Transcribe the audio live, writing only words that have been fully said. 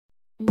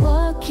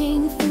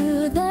Walking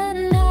through the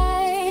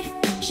night,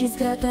 she's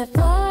got that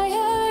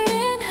fire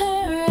in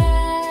her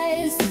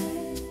eyes.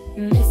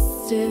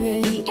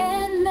 Mystery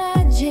and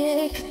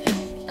magic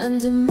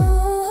under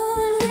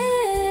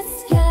moonlit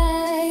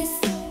skies.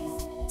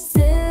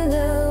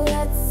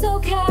 Silhouette so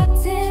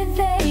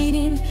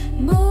captivating,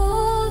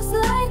 moves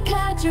like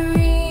a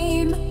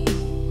dream.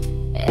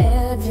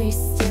 Every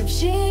step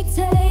she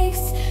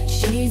takes,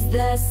 she's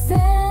the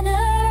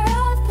center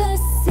of the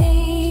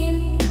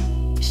scene.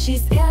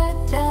 She's got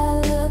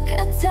that look,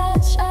 a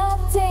touch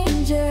of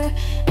danger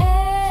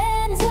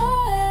and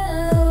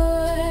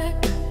allure.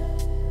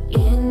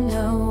 In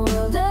a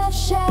world of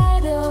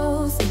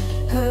shadows,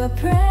 her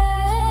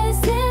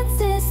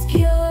presence is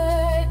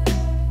pure.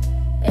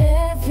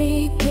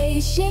 Every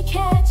pace she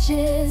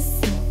catches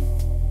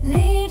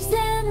leaves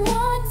them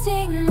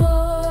wanting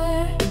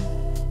more.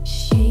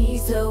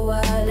 She's a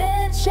wild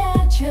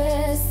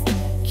enchantress,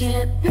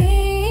 can't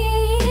be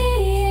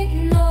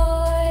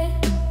ignored.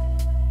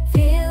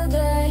 Feel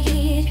the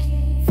heat,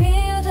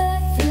 feel the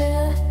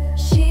thrill.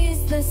 She's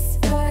the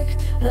spark,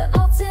 the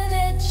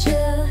ultimate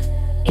chill.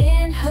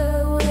 In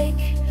her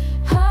wake,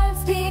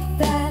 hearts beat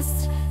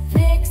fast.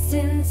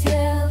 Vixen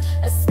Tail,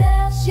 a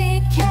spell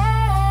she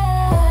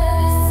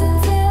casts.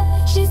 Vixen Tail,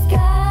 she's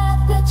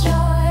got the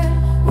charm.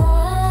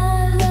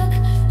 One look,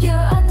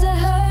 you're under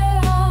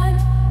her arm.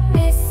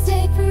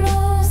 Mystic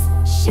moves,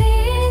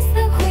 she's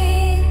the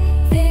queen.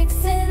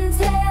 Vixen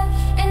Tail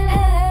in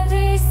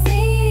every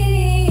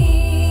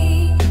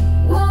scene.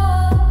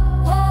 Whoa,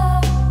 whoa,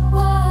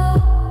 whoa,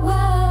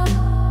 whoa.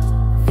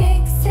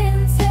 Vixen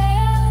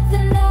Tail,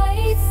 the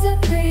night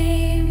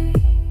supreme.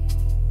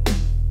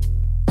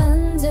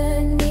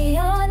 Under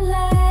neon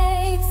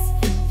lights,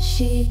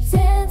 she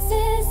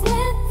dances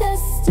with the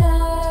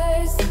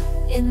stars.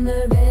 In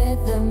the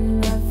rhythm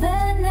of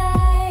the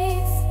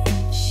night,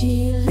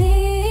 she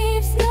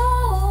leaves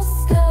no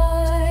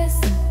scars.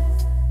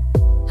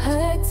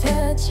 Her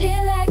touch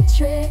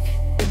electric,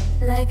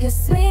 like a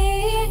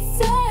sweet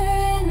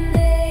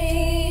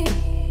serenade.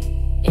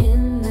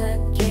 In the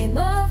game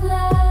of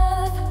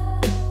love,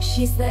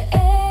 she's the